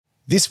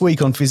This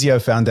week on Physio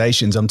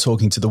Foundations, I'm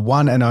talking to the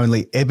one and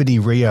only Ebonie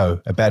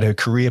Rio about her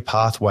career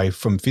pathway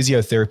from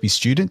physiotherapy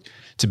student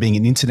to being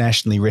an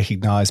internationally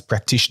recognised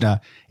practitioner,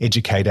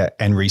 educator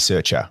and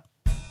researcher.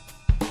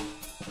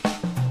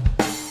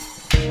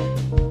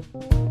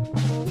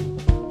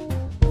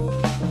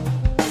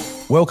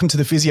 Welcome to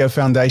the Physio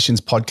Foundations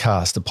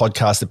podcast, a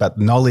podcast about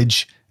the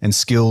knowledge and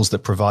skills that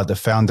provide the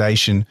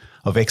foundation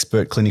of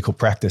expert clinical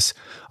practice.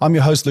 I'm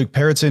your host, Luke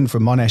Periton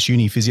from Monash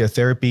Uni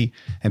Physiotherapy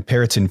and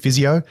Periton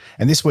Physio.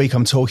 And this week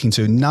I'm talking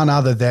to none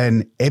other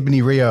than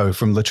Ebonie Rio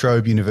from La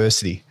Trobe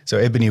University. So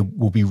Ebonie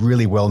will be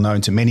really well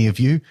known to many of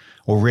you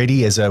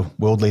already as a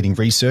world-leading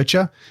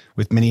researcher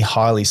with many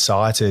highly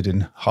cited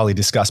and highly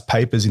discussed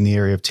papers in the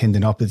area of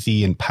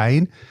tendinopathy and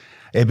pain.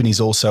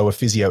 Ebonie's also a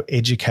physio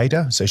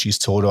educator, so she's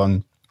taught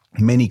on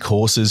many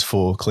courses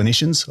for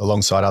clinicians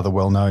alongside other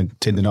well-known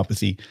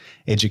tendinopathy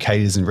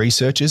educators and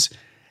researchers.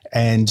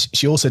 And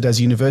she also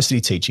does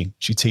university teaching.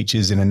 She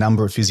teaches in a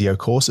number of physio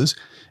courses,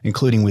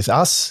 including with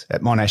us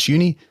at Monash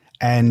Uni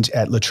and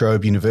at La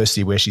Trobe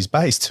University where she's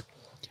based.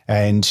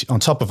 And on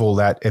top of all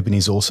that,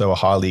 Ebonie's also a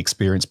highly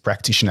experienced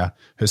practitioner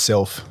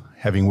herself,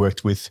 having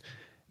worked with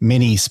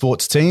many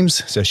sports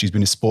teams. So she's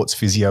been a sports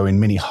physio in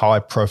many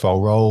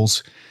high-profile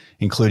roles,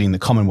 including the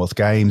Commonwealth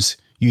Games,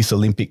 Youth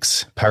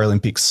Olympics,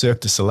 Paralympics,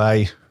 Cirque du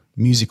Soleil,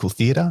 musical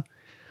theatre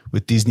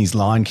with Disney's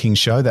Lion King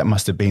show. That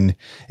must have been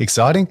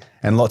exciting.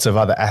 And lots of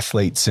other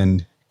athletes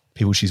and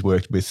people she's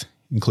worked with,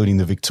 including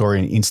the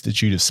Victorian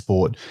Institute of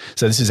Sport.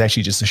 So this is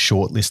actually just a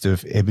short list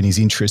of Ebonie's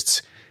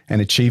interests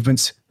and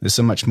achievements. There's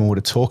so much more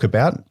to talk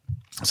about.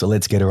 So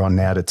let's get her on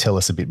now to tell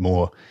us a bit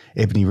more.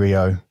 Ebonie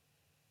Rio,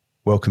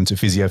 welcome to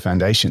Physio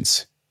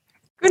Foundations.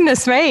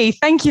 Goodness me.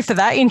 Thank you for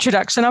that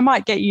introduction. I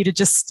might get you to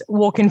just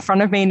walk in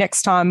front of me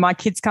next time my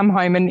kids come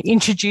home and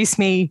introduce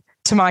me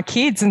to my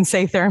kids and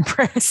see if they're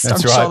impressed.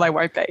 That's I'm right. sure they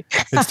won't be.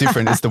 It's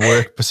different. It's the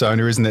work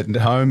persona, isn't it,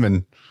 at home?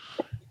 And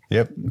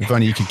yep, if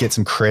only you could get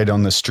some cred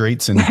on the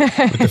streets and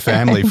with the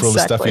family for all the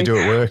stuff you do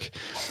at work.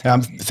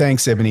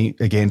 Thanks, Ebonie,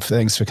 again.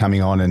 Thanks for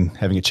coming on and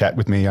having a chat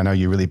with me. I know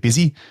you're really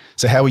busy.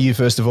 So how are you,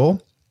 first of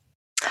all?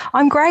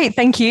 I'm great,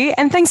 thank you.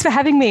 And thanks for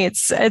having me.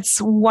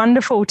 It's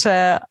wonderful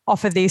to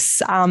offer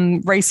this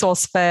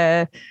resource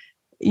for,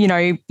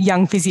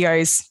 young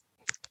physios.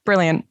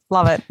 Brilliant.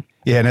 Love it.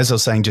 Yeah, and as I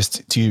was saying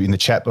just to you in the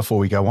chat before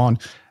we go on,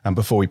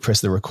 before we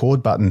press the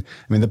record button,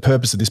 I mean, the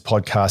purpose of this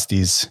podcast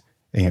is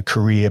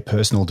career,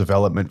 personal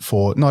development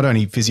for not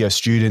only physio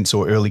students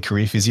or early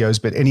career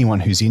physios, but anyone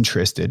who's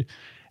interested.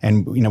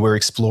 And, we're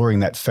exploring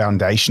that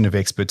foundation of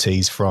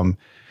expertise from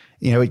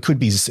it could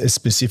be as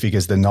specific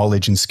as the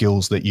knowledge and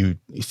skills that you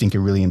think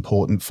are really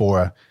important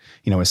for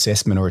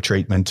assessment or a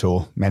treatment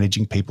or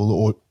managing people,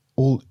 or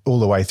all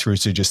the way through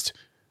to just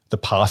the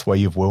pathway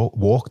you've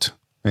walked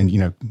and,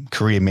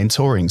 career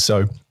mentoring.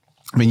 So,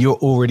 I mean, you're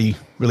already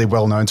really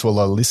well known to a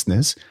lot of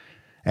listeners.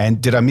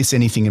 And did I miss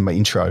anything in my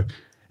intro?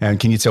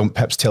 And can you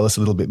perhaps tell us a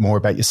little bit more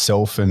about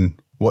yourself and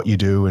what you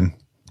do and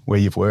where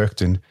you've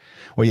worked and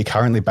where you're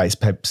currently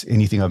based? Perhaps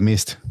anything I've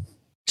missed?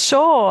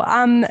 Sure.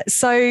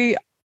 So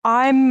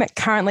I'm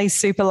currently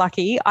super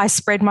lucky. I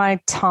spread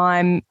my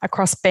time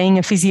across being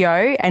a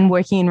physio and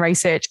working in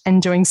research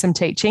and doing some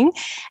teaching.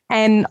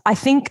 And I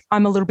think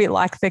I'm a little bit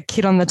like the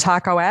kid on the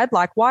taco ad,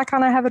 like, why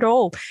can't I have it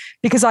all?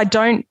 Because I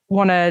don't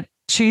want to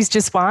choose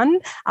just one.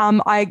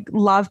 I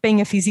love being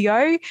a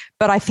physio,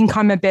 but I think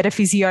I'm a better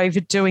physio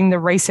for doing the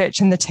research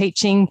and the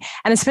teaching,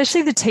 and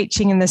especially the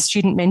teaching and the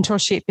student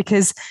mentorship,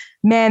 because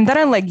man, they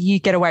don't let you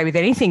get away with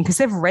anything because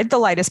they've read the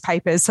latest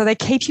papers. So they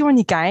keep you on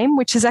your game,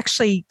 which is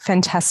actually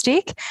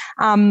fantastic.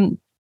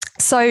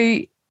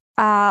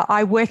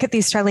 I work at the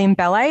Australian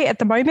Ballet at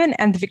the moment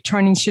and the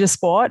Victorian Institute of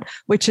Sport,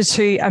 which are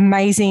two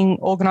amazing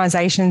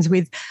organisations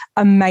with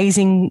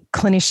amazing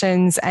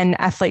clinicians and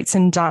athletes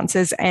and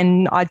dancers.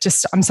 And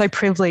I'm so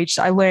privileged.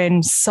 I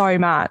learn so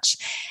much.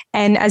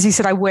 And as you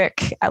said, I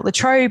work at La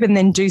Trobe and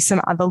then do some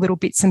other little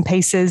bits and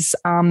pieces,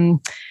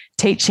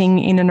 teaching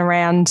in and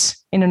around.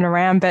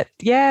 But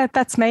yeah,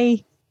 that's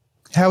me.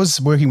 How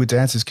is working with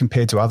dancers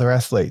compared to other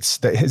athletes?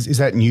 Is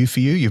that new for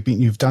you?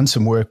 You've done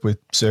some work with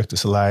Cirque du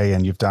Soleil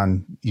and you've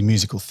done your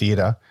musical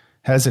theatre.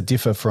 How does it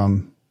differ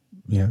from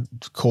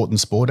court and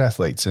sport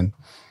athletes, and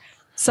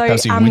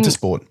how's your winter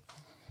sport?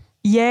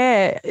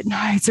 Yeah, no,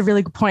 it's a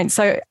really good point.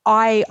 So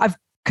I've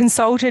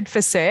consulted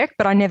for Cirque,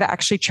 but I never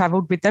actually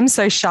travelled with them.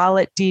 So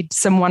Charlotte did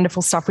some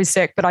wonderful stuff with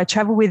Cirque, but I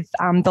travelled with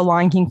the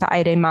Lion King for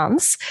 18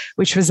 months,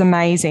 which was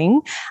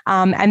amazing.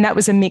 And that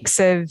was a mix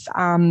of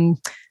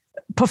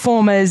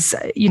performers,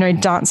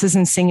 dancers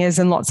and singers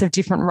and lots of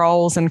different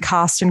roles and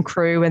cast and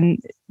crew.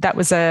 And that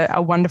was a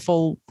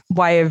wonderful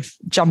way of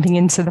jumping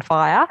into the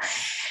fire.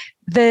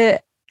 The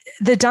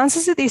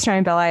dancers at the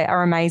Australian Ballet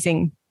are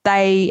amazing.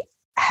 They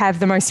have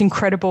the most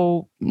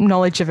incredible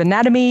knowledge of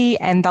anatomy,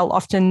 and they'll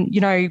often,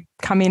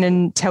 come in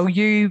and tell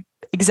you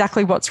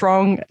exactly what's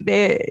wrong.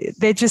 They're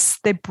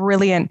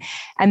brilliant,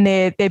 and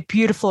they're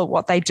beautiful at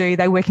what they do.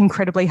 They work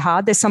incredibly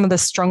hard. They're some of the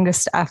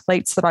strongest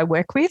athletes that I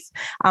work with.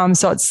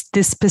 So it's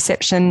this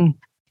perception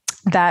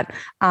that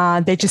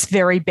they're just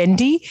very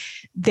bendy.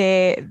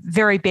 They're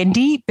very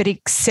bendy, but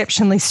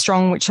exceptionally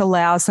strong, which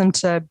allows them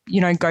to,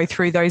 go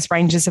through those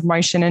ranges of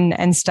motion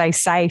and stay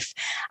safe.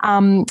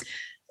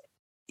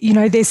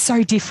 They're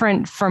so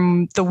different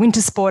from the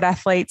winter sport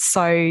athletes.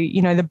 So,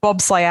 the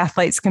bobsleigh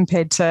athletes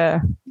compared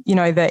to,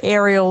 the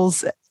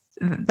aerials.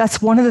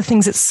 That's one of the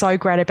things that's so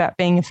great about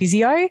being a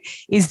physio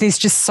is there's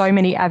just so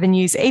many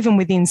avenues, even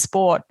within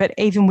sport, but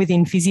even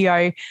within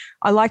physio.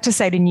 I like to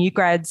say to new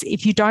grads,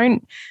 if you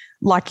don't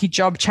like your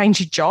job, change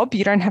your job.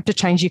 You don't have to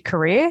change your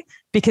career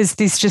because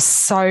there's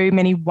just so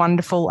many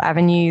wonderful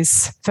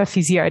avenues for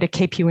physio to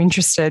keep you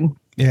interested.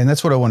 Yeah, and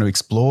that's what I want to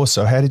explore.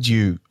 So how did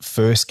you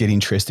first get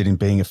interested in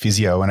being a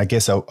physio? And I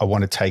guess I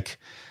want to take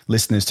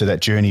listeners to that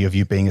journey of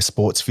you being a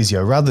sports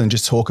physio rather than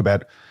just talk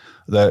about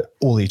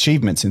all the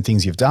achievements and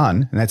things you've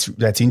done. And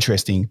that's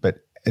interesting,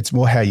 but it's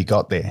more how you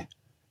got there.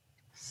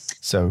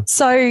 So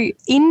I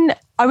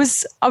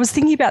was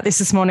thinking about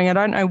this morning. I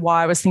don't know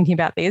why I was thinking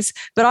about this,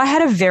 but I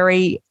had a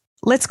very,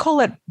 let's call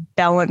it,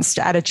 balanced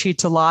attitude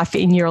to life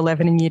in year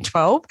 11 and year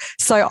 12.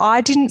 So I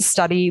didn't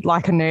study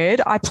like a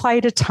nerd. I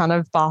played a ton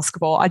of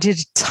basketball. I did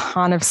a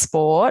ton of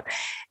sport.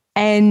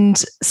 And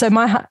so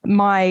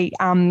my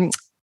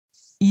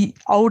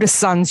oldest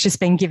son's just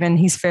been given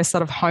his first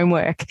lot of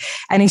homework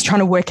and he's trying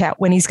to work out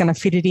when he's going to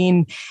fit it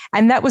in.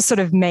 And that was sort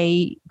of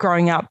me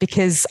growing up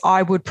because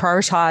I would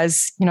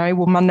prioritize,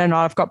 Monday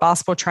night I've got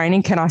basketball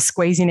training. Can I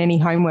squeeze in any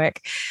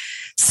homework?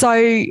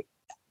 So,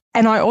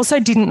 and I also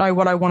didn't know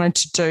what I wanted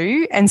to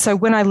do. And so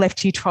when I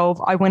left year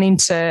 12, I went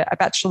into a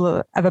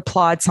Bachelor of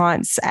Applied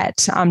Science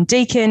at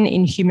Deakin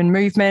in human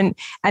movement.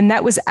 And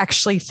that was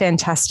actually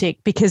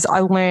fantastic because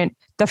I learned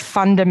the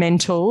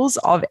fundamentals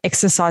of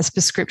exercise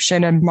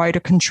prescription and motor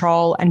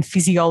control and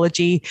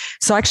physiology.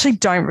 So I actually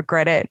don't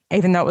regret it,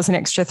 even though it was an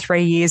extra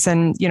 3 years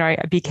and,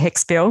 a big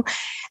HECS bill.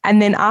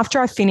 And then after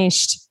I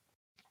finished,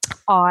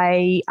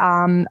 I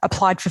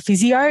applied for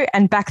physio,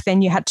 and back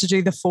then you had to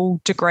do the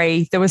full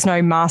degree. There was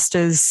no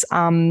master's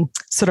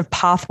sort of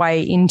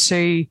pathway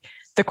into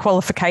the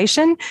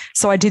qualification.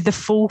 So I did the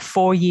full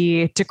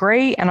 4-year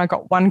degree and I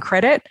got 1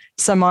 credit.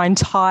 So my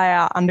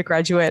entire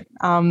undergraduate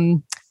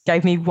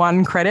gave me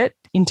 1 credit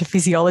into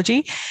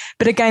physiology.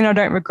 But again, I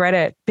don't regret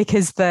it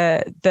because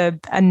the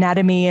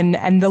anatomy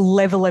and the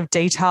level of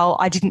detail,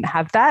 I didn't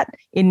have that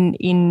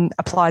in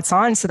applied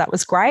science. So that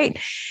was great.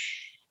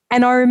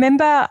 And I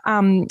remember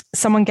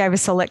someone gave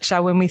us a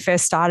lecture when we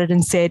first started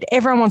and said,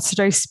 everyone wants to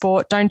do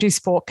sport, don't do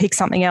sport, pick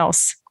something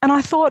else. And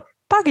I thought,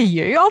 bugger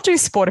you, I'll do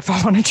sport if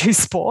I want to do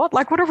sport.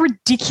 Like, what a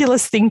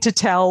ridiculous thing to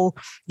tell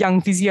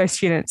young physio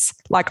students.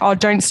 Like, oh,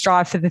 don't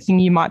strive for the thing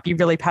you might be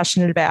really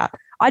passionate about.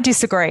 I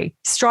disagree.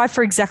 Strive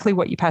for exactly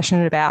what you're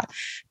passionate about.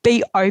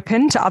 Be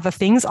open to other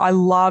things. I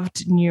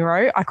loved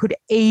neuro. I could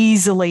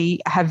easily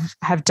have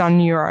done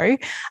neuro.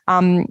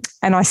 And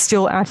I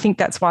think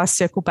that's why I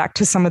circle back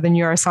to some of the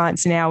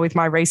neuroscience now with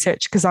my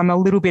research because I'm a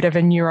little bit of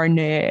a neuro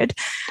nerd.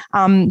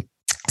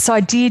 So I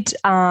did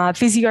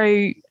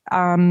physio,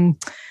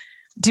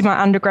 did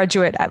my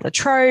undergraduate at La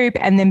Trobe,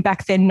 and then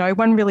back then no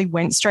one really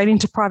went straight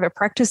into private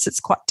practice. It's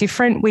quite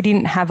different. We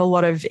didn't have a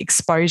lot of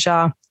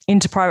exposure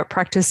into private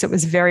practice. It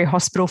was very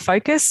hospital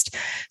focused.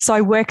 So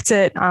I worked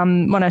at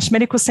Monash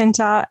Medical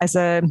Centre as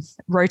a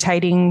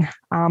rotating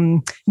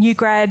new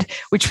grad,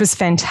 which was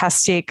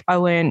fantastic. I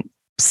learned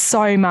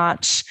so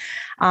much.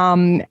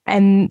 But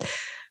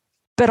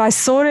I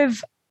sort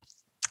of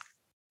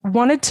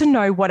wanted to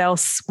know what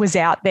else was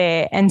out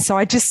there. And so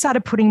I just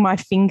started putting my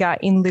finger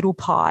in little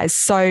pies.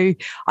 So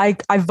I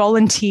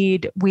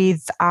volunteered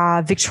with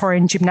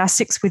Victorian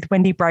Gymnastics with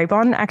Wendy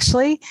Braybon,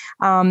 actually.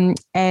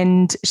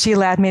 And she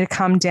allowed me to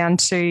come down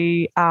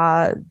to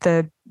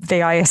the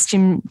VIS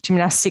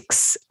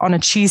gymnastics on a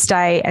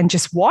Tuesday and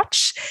just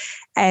watch.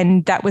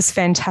 And that was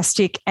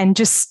fantastic and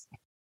just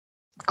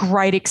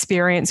great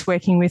experience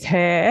working with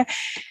her.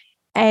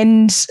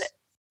 And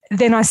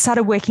then I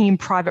started working in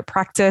private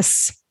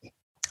practice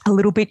a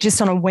little bit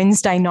just on a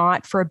Wednesday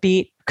night for a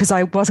bit because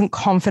I wasn't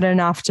confident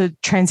enough to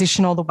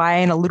transition all the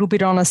way, and a little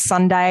bit on a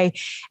Sunday.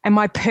 And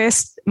my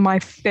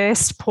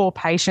first poor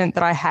patient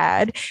that I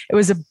had, it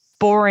was a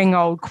boring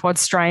old quad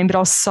strain, but I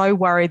was so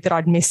worried that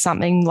I'd missed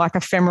something like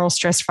a femoral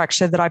stress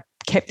fracture that I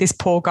kept this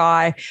poor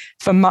guy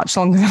for much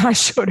longer than I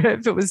should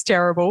have. It was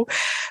terrible.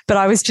 But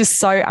I was just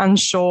so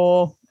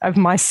unsure of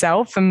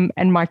myself and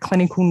my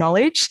clinical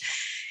knowledge.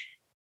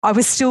 I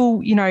was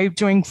still,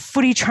 doing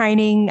footy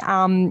training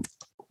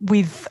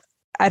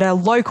at a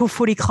local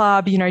footy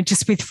club,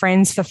 just with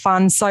friends for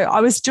fun. So I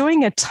was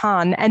doing a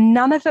ton, and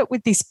none of it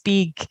with this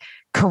big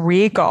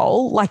career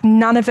goal, like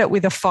none of it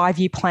with a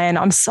 5-year plan.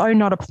 I'm so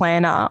not a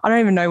planner. I don't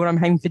even know what I'm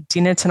having for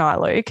dinner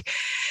tonight, Luke.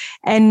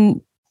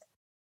 And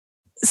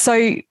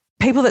so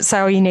people that say,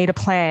 oh, you need a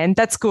plan,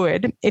 that's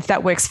good if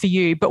that works for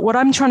you. But what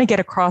I'm trying to get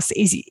across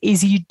is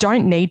you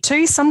don't need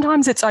to.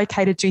 Sometimes it's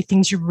okay to do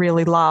things you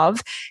really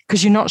love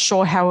because you're not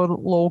sure how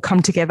it'll all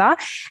come together.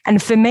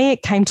 And for me,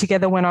 it came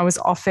together when I was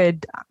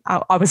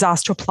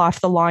asked to apply for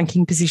the Lion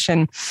King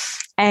position.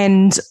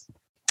 And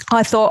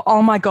I thought,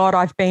 oh my God,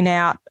 I've been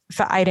out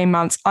for 18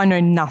 months. I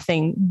know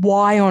nothing.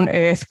 Why on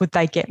earth would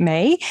they get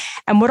me?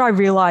 And what I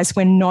realized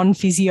when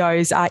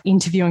non-physios are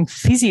interviewing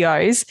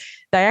physios,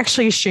 they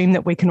actually assume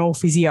that we can all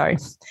physio.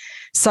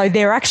 So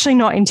they're actually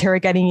not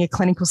interrogating your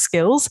clinical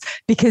skills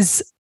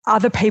because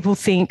other people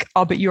think,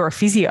 oh, but you're a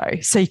physio,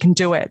 so you can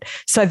do it.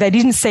 So they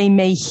didn't see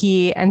me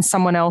here and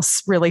someone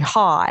else really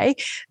high.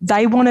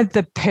 They wanted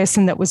the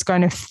person that was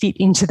going to fit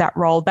into that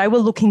role. They were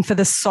looking for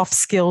the soft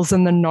skills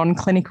and the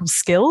non-clinical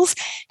skills,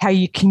 how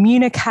you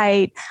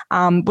communicate,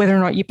 whether or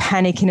not you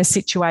panic in a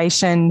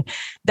situation.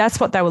 That's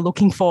what they were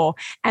looking for.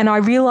 And I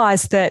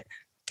realized that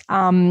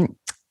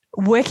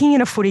working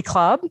in a footy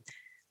club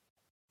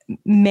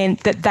meant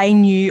that they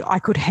knew I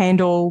could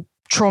handle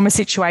trauma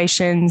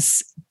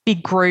situations,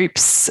 big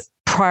groups,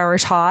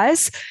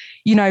 prioritize.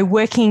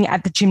 Working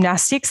at the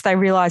gymnastics, they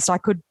realized I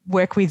could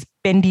work with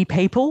bendy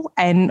people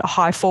and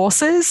high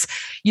forces.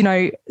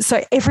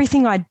 So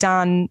everything I'd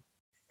done,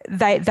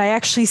 they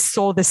actually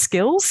saw the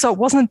skills. So it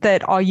wasn't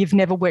that, oh, you've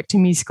never worked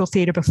in musical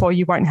theatre before,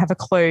 you won't have a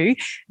clue.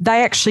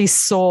 They actually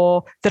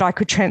saw that I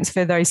could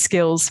transfer those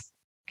skills.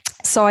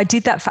 So I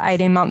did that for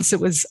 18 months.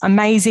 It was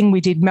amazing. We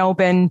did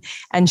Melbourne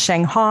and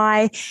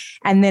Shanghai.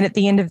 And then at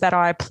the end of that,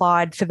 I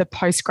applied for the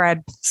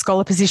postgrad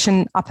scholar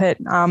position up at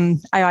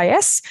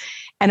AIS.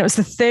 And it was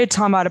the third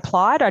time I'd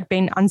applied. I'd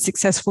been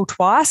unsuccessful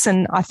twice.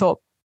 And I thought,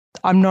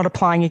 I'm not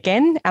applying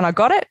again. And I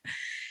got it.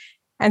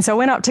 And so I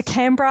went up to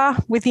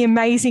Canberra with the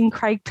amazing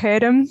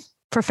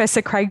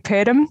Professor Craig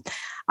Purdom.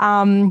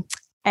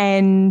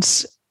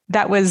 And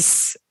that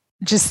was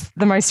just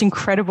the most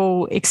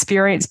incredible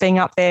experience being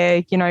up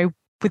there,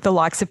 with the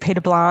likes of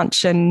Peter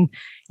Blanche and,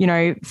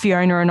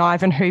 Fiona and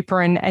Ivan Hooper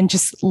and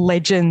just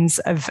legends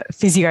of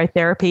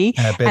physiotherapy.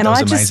 I bet that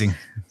was amazing.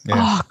 Yeah.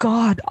 Oh,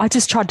 God, I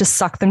just tried to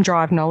suck them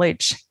dry of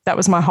knowledge. That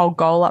was my whole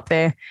goal up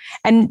there.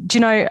 And,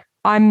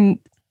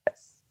 I'm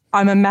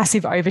a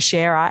massive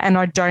oversharer and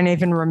I don't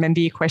even remember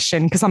your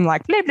question because I'm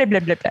like, blah, blah, blah,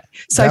 blah, blah.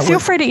 So feel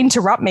free to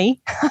interrupt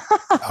me.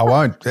 I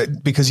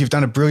won't, because you've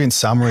done a brilliant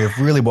summary of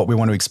really what we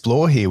want to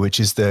explore here, which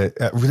is the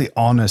really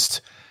honest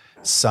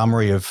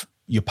summary of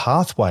your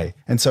pathway.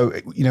 And so,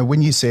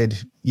 when you said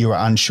you were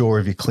unsure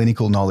of your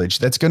clinical knowledge,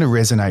 that's going to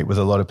resonate with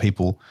a lot of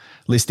people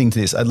listening to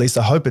this. At least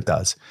I hope it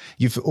does.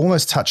 You've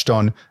almost touched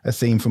on a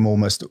theme from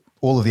almost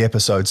all of the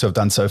episodes I've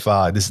done so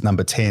far. This is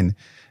number 10,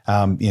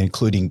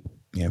 including,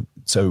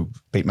 so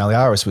Pete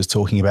Maliaris was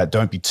talking about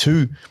don't be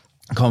too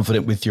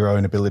confident with your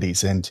own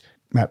abilities. And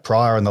Matt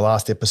Pryor in the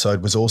last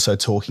episode was also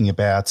talking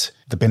about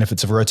the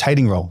benefits of a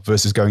rotating role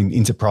versus going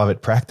into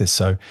private practice.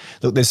 So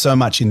look, there's so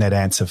much in that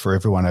answer for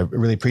everyone. I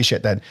really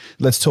appreciate that.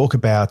 Let's talk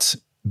about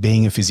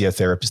being a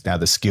physiotherapist now,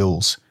 the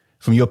skills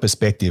from your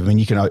perspective. I mean,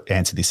 you can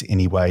answer this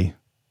any way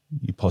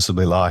you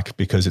possibly like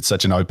because it's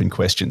such an open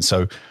question.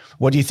 So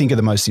what do you think are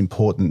the most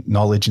important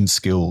knowledge and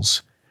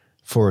skills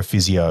for a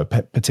physio,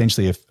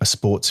 potentially a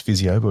sports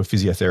physio or a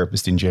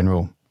physiotherapist in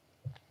general?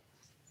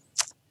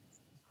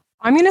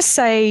 I'm going to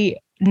say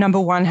number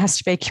one has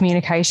to be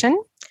communication.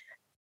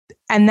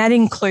 And that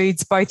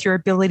includes both your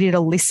ability to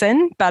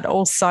listen, but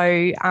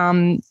also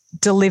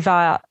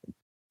deliver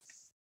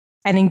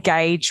and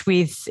engage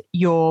with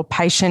your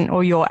patient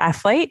or your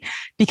athlete.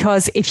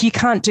 Because if you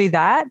can't do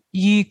that,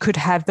 you could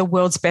have the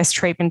world's best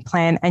treatment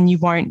plan and you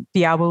won't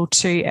be able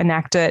to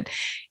enact it.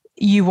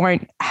 You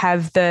won't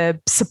have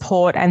the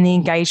support and the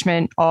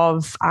engagement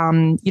of,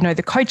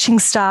 the coaching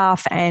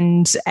staff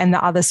and the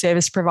other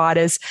service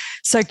providers.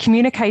 So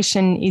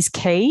communication is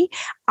key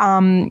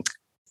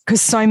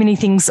because so many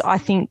things, I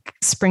think,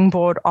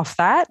 springboard off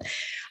that.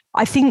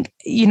 I think,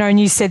 and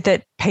you said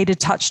that Peter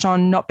touched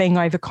on not being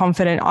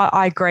overconfident.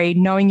 I agree,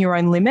 knowing your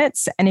own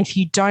limits. And if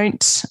you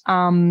don't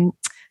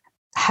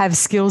have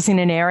skills in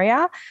an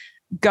area,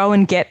 go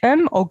and get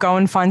them or go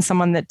and find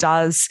someone that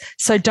does.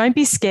 So don't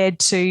be scared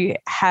to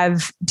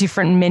have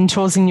different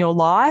mentors in your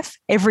life.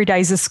 Every day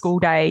is a school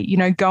day,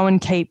 go and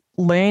keep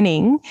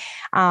learning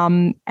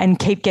and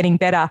keep getting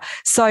better.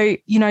 So,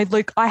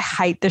 Luke, I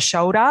hate the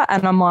shoulder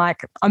and I'm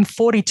like, I'm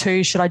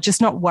 42. Should I just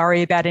not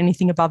worry about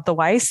anything above the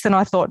waist? And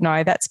I thought,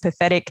 no, that's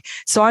pathetic.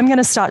 So I'm going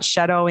to start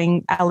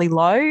shadowing Ali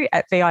Lowe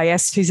at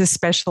VIS, who's a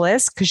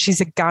specialist because she's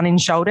a gun in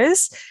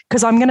shoulders,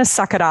 because I'm going to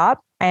suck it up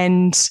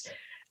and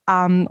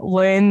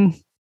learn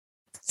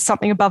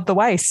something above the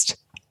waist.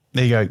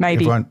 There you go.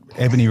 Maybe. Everyone,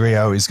 Ebonie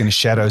Rio is going to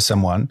shadow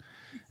someone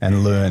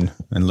and learn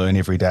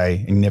every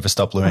day and never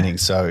stop learning.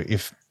 So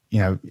if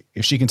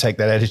she can take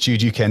that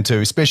attitude, you can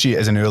too, especially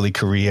as an early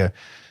career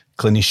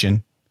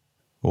clinician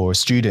or a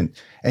student.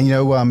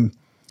 And,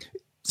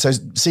 so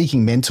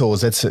seeking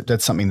mentors,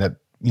 that's something that,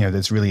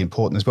 that's really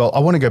important as well. I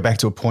want to go back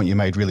to a point you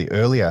made really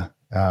early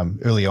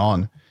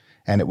on.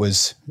 And it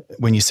was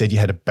when you said you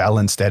had a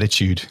balanced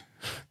attitude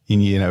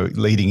in,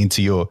 leading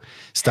into your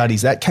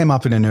studies. That came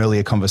up in an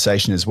earlier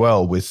conversation as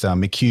well with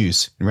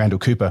McHughes and Randall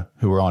Cooper,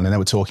 who were on, and they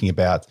were talking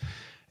about,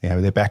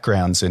 their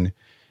backgrounds and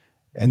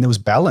there was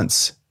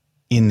balance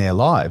in their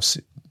lives.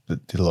 They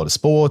did a lot of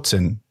sports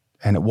and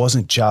it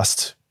wasn't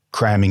just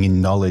cramming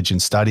in knowledge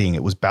and studying.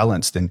 It was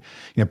balanced and,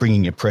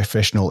 bringing your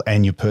professional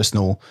and your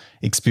personal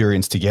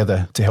experience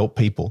together to help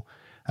people.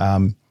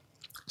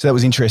 So that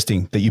was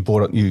interesting that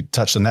you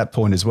touched on that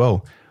point as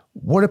well.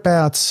 What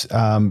about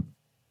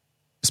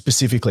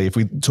specifically, if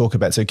we talk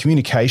about, so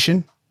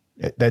communication,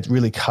 that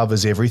really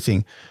covers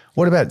everything.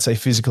 What about, say,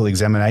 physical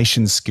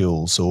examination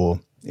skills or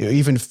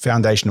even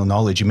foundational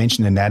knowledge? You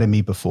mentioned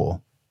anatomy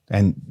before,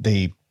 and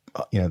the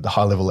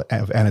high level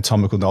of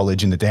anatomical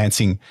knowledge in the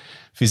dancing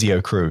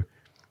physio crew.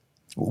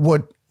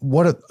 What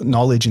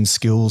knowledge and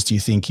skills do you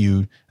think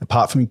you,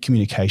 apart from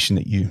communication,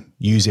 that you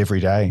use every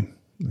day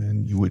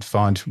and you would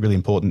find really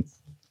important?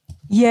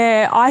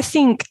 Yeah, I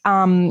think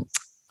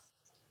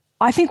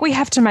we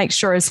have to make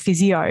sure as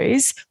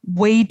physios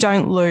we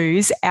don't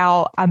lose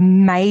our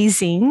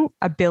amazing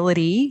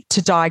ability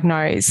to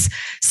diagnose.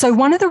 So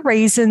one of the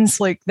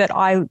reasons, Luke, that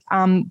I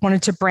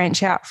wanted to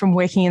branch out from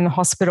working in the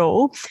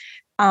hospital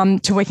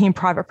to working in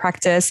private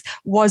practice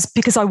was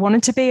because I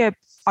wanted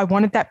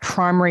that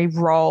primary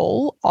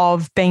role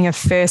of being a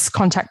first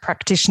contact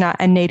practitioner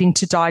and needing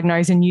to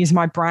diagnose and use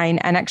my brain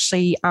and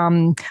actually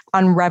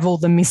unravel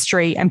the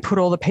mystery and put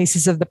all the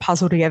pieces of the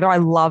puzzle together. I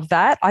love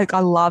that. I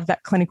love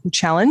that clinical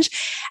challenge.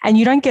 And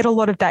you don't get a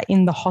lot of that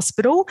in the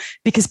hospital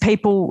because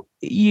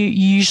you're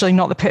usually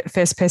not the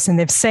first person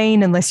they've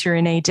seen unless you're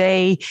in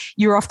ED.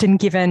 You're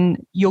given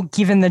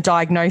the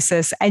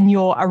diagnosis and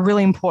you're a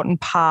really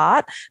important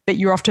part, but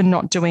you're often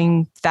not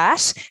doing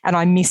that. And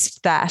I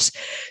missed that.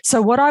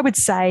 So what I would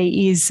say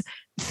is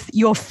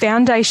your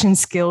foundation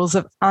skills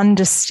of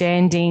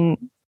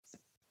understanding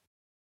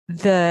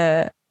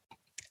the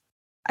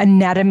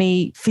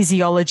anatomy,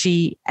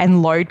 physiology,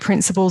 and load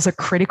principles are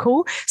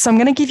critical. So I'm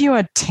going to give you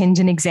a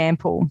tendon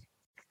example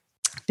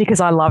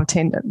because I love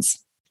tendons.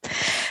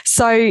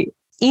 So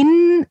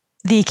in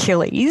the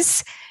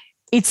Achilles,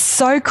 it's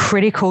so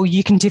critical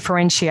you can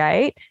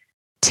differentiate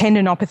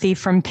tendinopathy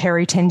from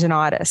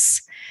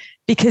peritendinitis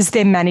because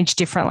they're managed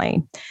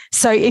differently.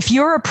 So if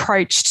your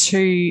approach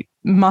to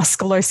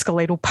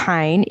musculoskeletal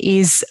pain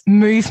is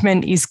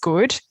movement is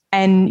good,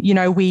 and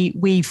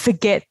we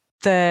forget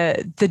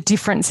the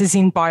differences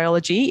in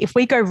biology. If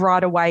we go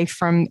right away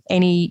from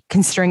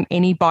considering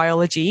any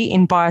biology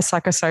in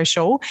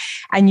biopsychosocial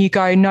and you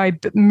go, no,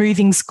 but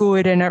moving's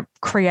good and it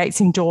creates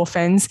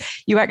endorphins,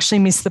 you actually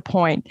miss the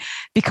point.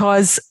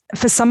 Because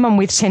for someone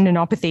with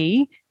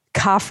tendinopathy,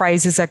 calf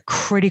raises are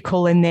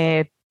critical in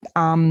their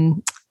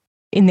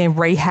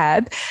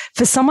rehab.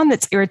 For someone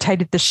that's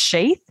irritated the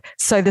sheath,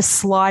 so the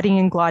sliding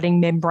and gliding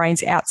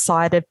membranes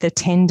outside of the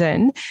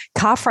tendon,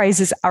 calf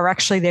raises are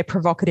actually their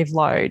provocative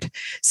load.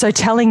 So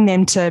telling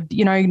them to,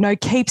 no,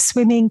 keep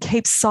swimming,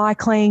 keep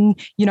cycling,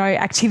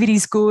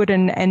 activity's good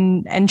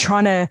and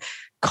trying to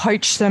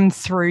coach them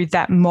through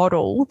that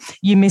model,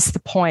 you miss the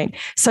point.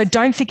 So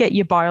don't forget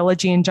your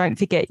biology and don't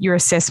forget your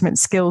assessment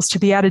skills to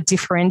be able to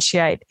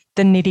differentiate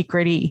the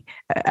nitty-gritty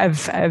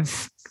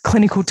of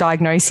clinical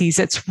diagnoses.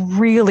 It's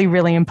really,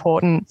 really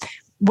important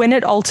when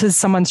it alters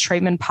someone's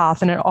treatment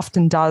path, and it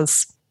often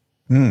does.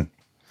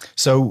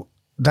 So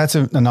that's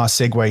a nice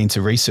segue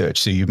into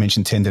research. So you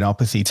mentioned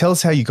tendinopathy. Tell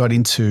us how you got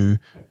into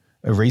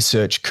a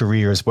research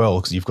career as well,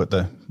 because you've got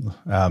the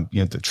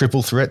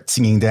triple threat: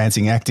 singing,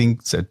 dancing, acting.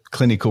 So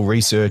clinical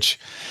research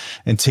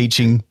and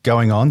teaching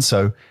going on.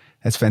 So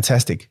that's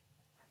fantastic.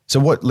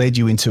 So what led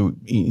you into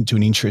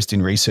an interest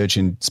in research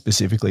and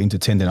specifically into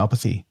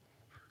tendinopathy?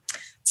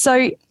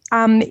 So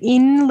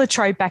in La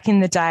Trobe back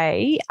in the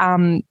day,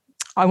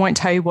 I won't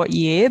tell you what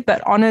year,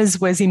 but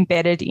honours was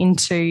embedded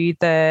into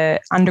the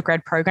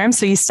undergrad program.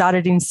 So you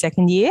started in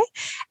second year,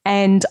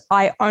 and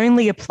I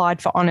only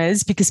applied for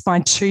honours because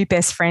my two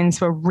best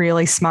friends were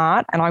really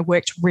smart and I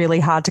worked really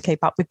hard to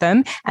keep up with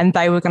them, and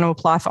they were going to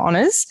apply for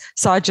honours.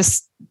 So I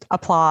just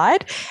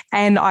applied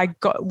and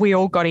we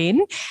all got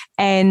in,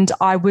 and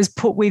I was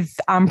put with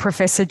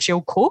Professor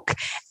Jill Cook,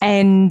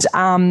 and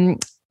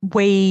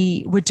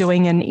we were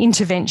doing an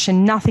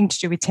intervention, nothing to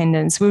do with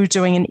tendons. We were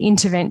doing an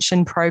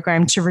intervention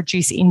program to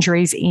reduce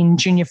injuries in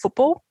junior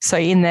football, so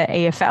in the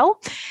EFL.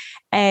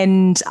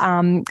 And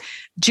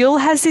Jill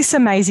has this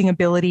amazing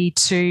ability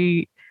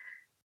to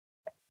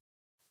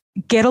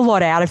get a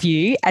lot out of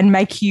you and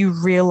make you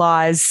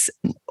realise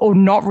or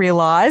not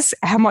realise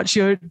how much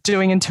you're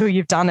doing until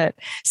you've done it.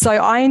 So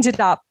I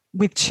ended up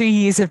with 2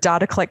 years of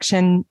data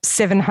collection,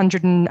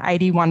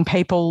 781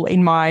 people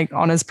in my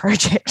honours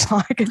project.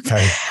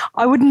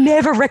 I would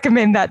never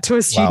recommend that to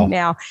a student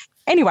now.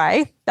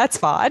 Anyway, that's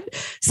fine.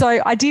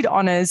 So I did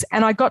honours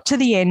and I got to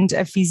the end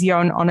of physio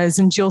and honours,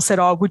 and Jill said,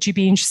 would you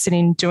be interested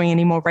in doing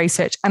any more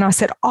research? And I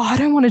said, I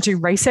don't want to do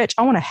research.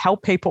 I want to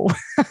help people.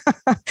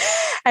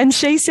 And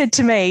she said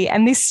to me,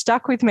 and this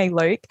stuck with me,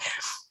 Luke,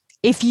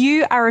 if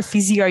you are a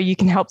physio, you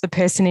can help the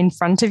person in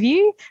front of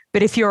you.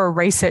 But if you're a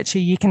researcher,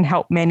 you can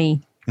help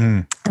many.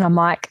 And I'm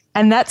like,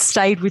 and that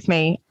stayed with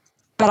me.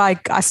 But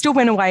I still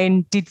went away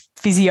and did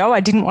physio. I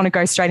didn't want to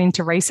go straight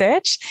into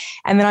research.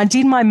 And then I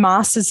did my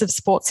Masters of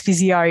Sports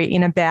Physio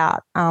in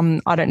about,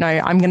 I'm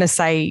going to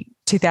say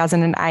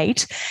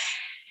 2008.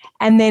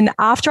 And then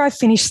after I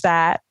finished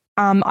that,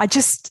 I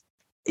just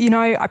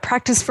I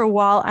practiced for a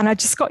while and I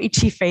just got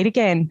itchy feet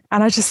again.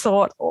 And I just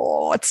thought,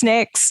 oh, what's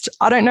next?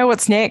 I don't know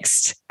what's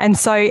next. And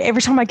so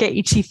every time I get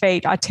itchy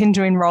feet, I tend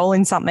to enroll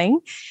in something.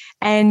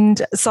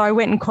 And so I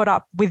went and caught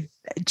up with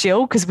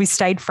Jill because we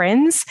stayed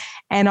friends,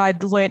 and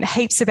I'd learned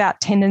heaps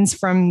about tendons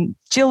from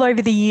Jill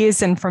over the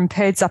years and from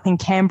PERDS up in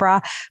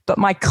Canberra. But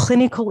my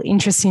clinical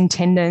interest in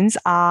tendons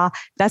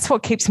that's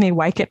what keeps me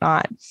awake at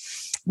night.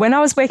 When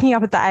I was working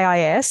up at the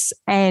AIS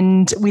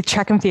and with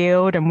track and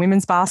field and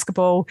women's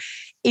basketball,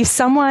 if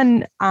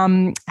someone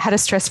had a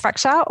stress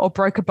fracture or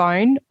broke a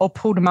bone or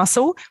pulled a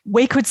muscle,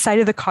 we could say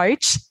to the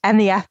coach and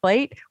the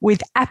athlete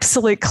with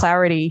absolute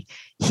clarity,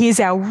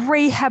 here's our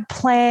rehab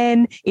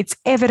plan, it's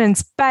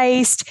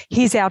evidence-based,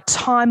 here's our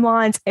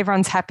timelines,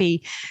 everyone's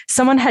happy.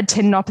 Someone had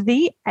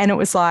tendinopathy and it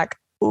was like,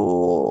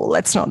 oh,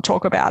 let's not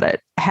talk about it.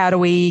 How do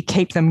we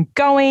keep them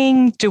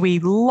going? Do we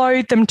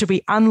load them? Do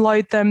we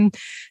unload them?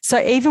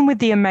 So even with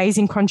the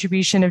amazing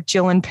contribution of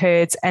Jill and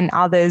PERDS and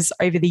others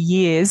over the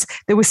years,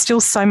 there was still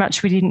so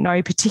much we didn't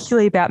know,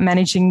 particularly about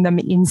managing them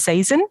in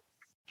season.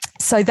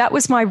 So that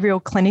was my real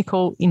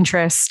clinical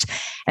interest.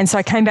 And so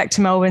I came back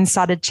to Melbourne,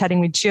 started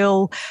chatting with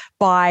Jill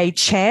by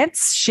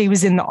chance. She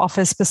was in the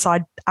office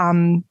beside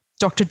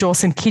Dr.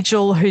 Dawson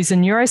Kidgel, who's a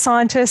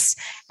neuroscientist.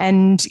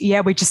 And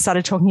we just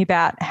started talking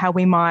about how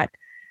we might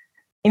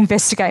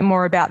investigate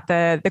more about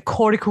the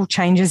cortical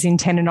changes in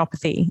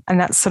tendinopathy. And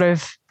that's sort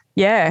of,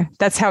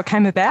 that's how it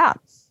came about.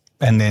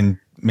 And then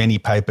many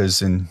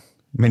papers and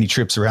many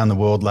trips around the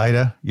world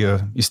later, you're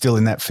still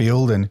in that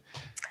field, and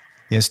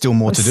there's still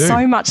more to do.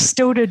 So much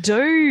still to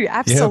do.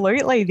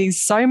 Absolutely. Yeah. There's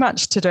so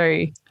much to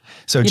do.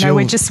 So Jill,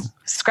 we're just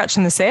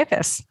scratching the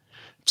surface.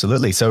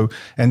 Absolutely. So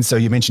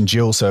you mentioned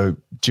Jill. So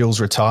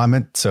Jill's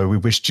retirement. So we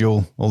wish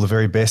Jill all the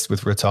very best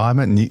with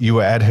retirement. And you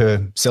were at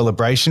her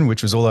celebration,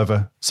 which was all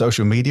over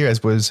social media,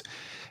 as was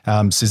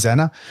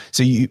Susanna.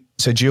 So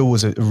Jill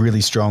was a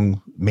really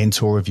strong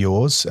mentor of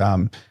yours.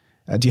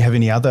 Do you have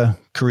any other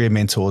career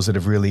mentors that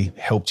have really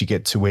helped you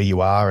get to where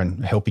you are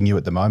and helping you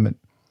at the moment?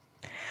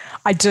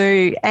 I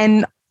do.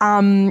 And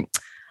I'm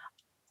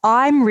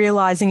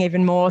realizing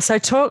even more. So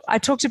I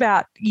talked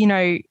about,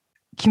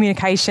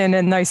 communication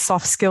and those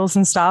soft skills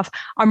and stuff.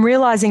 I'm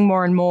realizing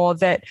more and more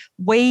that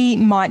we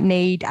might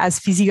need,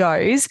 as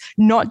physios,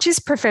 not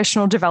just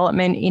professional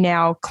development in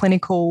our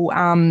clinical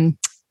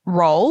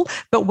role,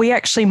 but we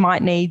actually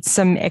might need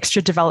some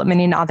extra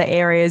development in other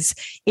areas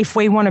if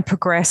we want to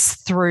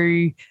progress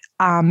through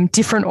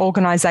different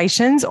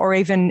organisations, or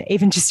even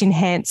just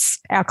enhance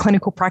our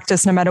clinical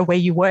practice no matter where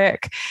you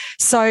work.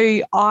 So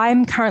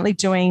I'm currently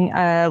doing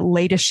a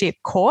leadership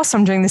course.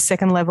 I'm doing the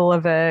second level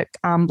of a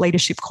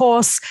leadership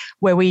course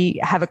where we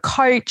have a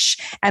coach,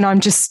 and I'm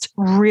just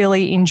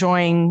really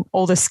enjoying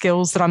all the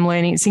skills that I'm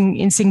learning.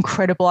 It's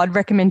incredible. I'd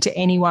recommend to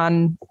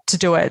anyone to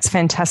do it. It's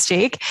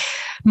fantastic.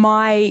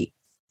 My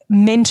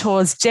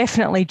mentors,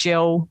 definitely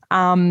Jill,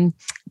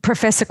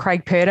 Professor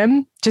Craig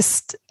Purdom,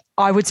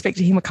 I would speak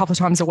to him a couple of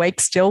times a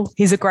week still.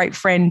 He's a great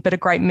friend, but a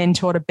great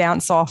mentor to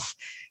bounce off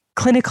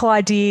clinical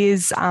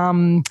ideas,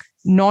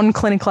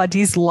 non-clinical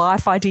ideas,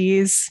 life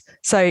ideas.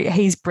 So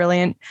he's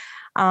brilliant.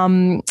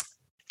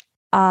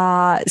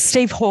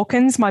 Steve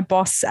Hawkins, my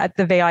boss at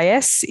the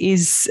VIS,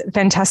 is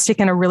fantastic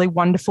and a really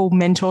wonderful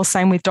mentor.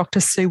 Same with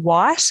Dr. Sue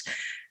White.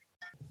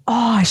 Oh,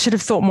 I should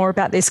have thought more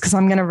about this because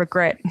I'm going to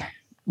regret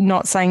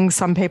not saying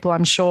some people,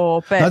 I'm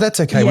sure. But no,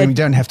 that's okay. We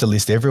don't have to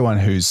list everyone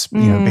who's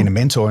been a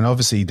mentor, and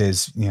obviously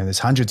there's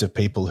hundreds of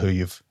people who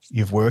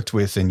you've worked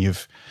with and you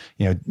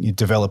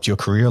developed your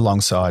career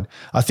alongside.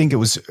 I think it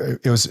was.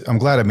 I'm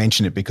glad I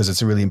mentioned it because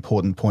it's a really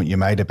important point you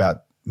made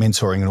about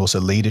mentoring and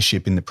also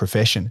leadership in the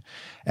profession.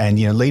 And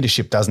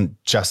leadership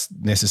doesn't just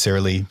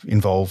necessarily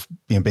involve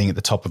being at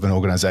the top of an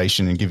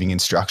organization and giving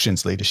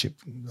instructions. Leadership,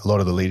 a lot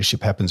of the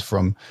leadership happens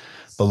from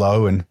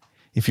below. And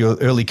if you're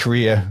early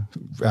career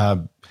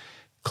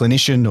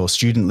clinician or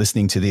student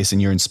listening to this and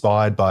you're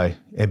inspired by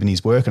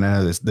Ebonie's work, and I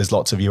know there's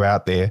lots of you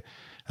out there,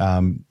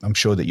 I'm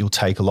sure that you'll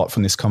take a lot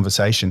from this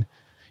conversation.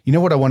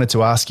 What I wanted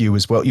to ask you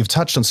as well, you've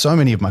touched on so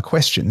many of my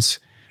questions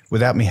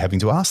without me having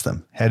to ask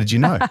them. How did you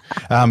know?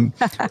 I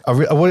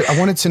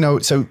wanted to know,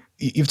 so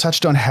you've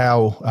touched on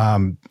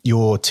how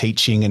your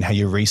teaching and how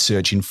your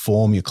research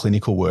inform your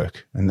clinical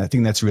work, and I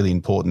think that's really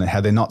important, and how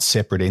they're not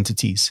separate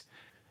entities.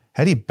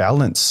 How do you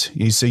balance?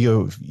 So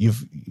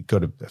you've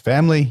got a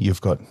family,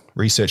 you've got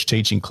research,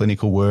 teaching,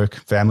 clinical work,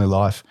 family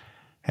life.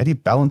 How do you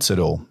balance it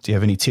all? Do you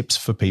have any tips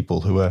for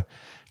people who are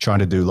trying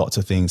to do lots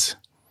of things?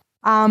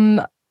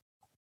 I'm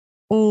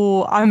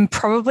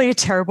probably a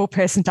terrible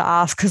person to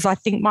ask because I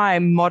think my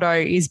motto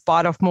is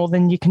bite off more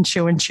than you can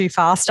chew and chew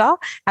faster.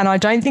 And I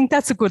don't think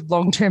that's a good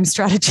long-term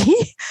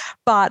strategy.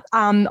 But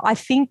I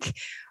think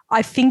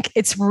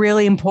it's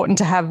really important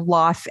to have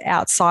life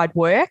outside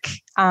work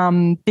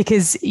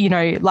because,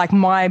 like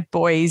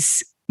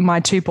my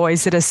two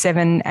boys that are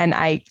 7 and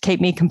 8 keep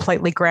me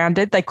completely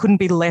grounded. They couldn't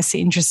be less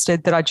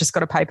interested that I just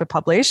got a paper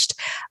published.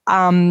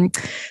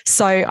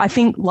 So I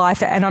think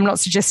life, and I'm not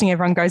suggesting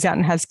everyone goes out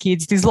and has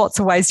kids. There's lots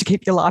of ways to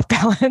keep your life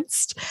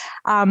balanced.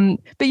 But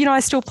I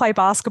still play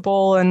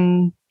basketball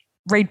and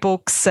read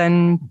books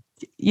and,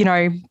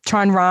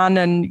 try and run.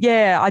 And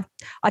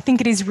I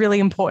think it is really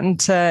important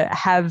to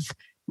have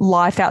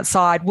life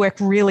outside, work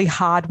really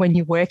hard when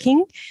you're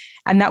working.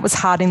 And that was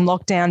hard in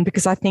lockdown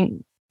because I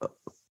think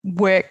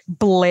work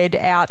bled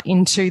out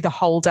into the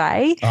whole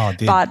day. Oh, it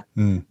did. But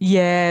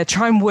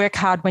try and work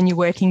hard when you're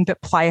working,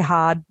 but play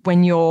hard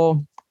when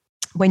you're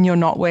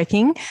not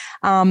working.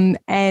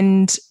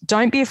 And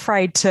don't be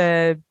afraid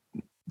to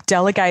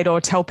delegate or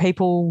tell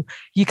people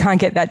you can't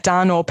get that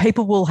done, or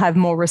people will have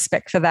more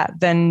respect for that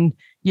than,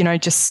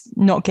 just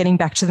not getting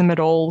back to them at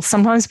all.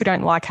 Sometimes we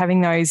don't like having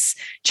those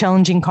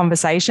challenging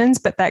conversations,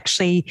 but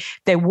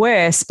they're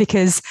worse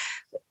because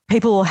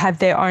people will have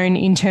their own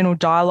internal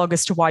dialogue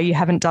as to why you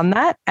haven't done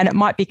that. And it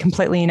might be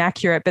completely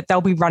inaccurate, but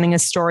they'll be running a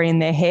story in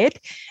their head.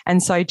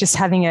 And so just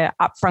having an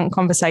upfront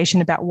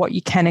conversation about what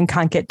you can and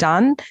can't get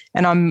done.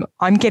 And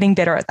I'm getting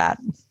better at that.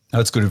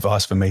 That's good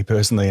advice for me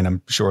personally, and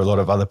I'm sure a lot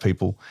of other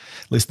people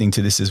listening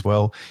to this as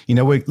well.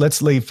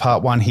 Let's leave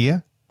part 1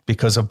 here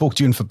because I've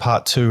booked you in for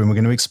part 2 and we're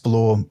going to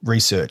explore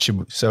research.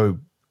 So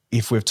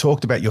if we've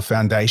talked about your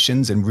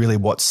foundations and really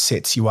what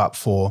sets you up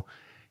for,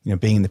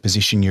 being in the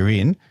position you're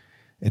in,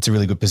 it's a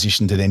really good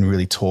position to then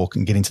really talk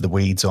and get into the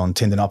weeds on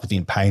tendinopathy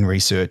and pain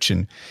research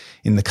and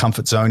in the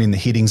comfort zone, in the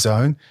hitting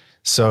zone.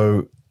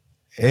 So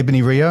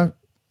Ebonie Rio,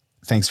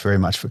 thanks very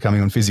much for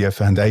coming on Physio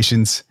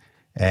Foundations,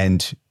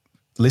 and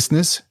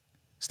listeners,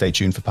 stay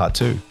tuned for part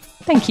 2.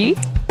 Thank you.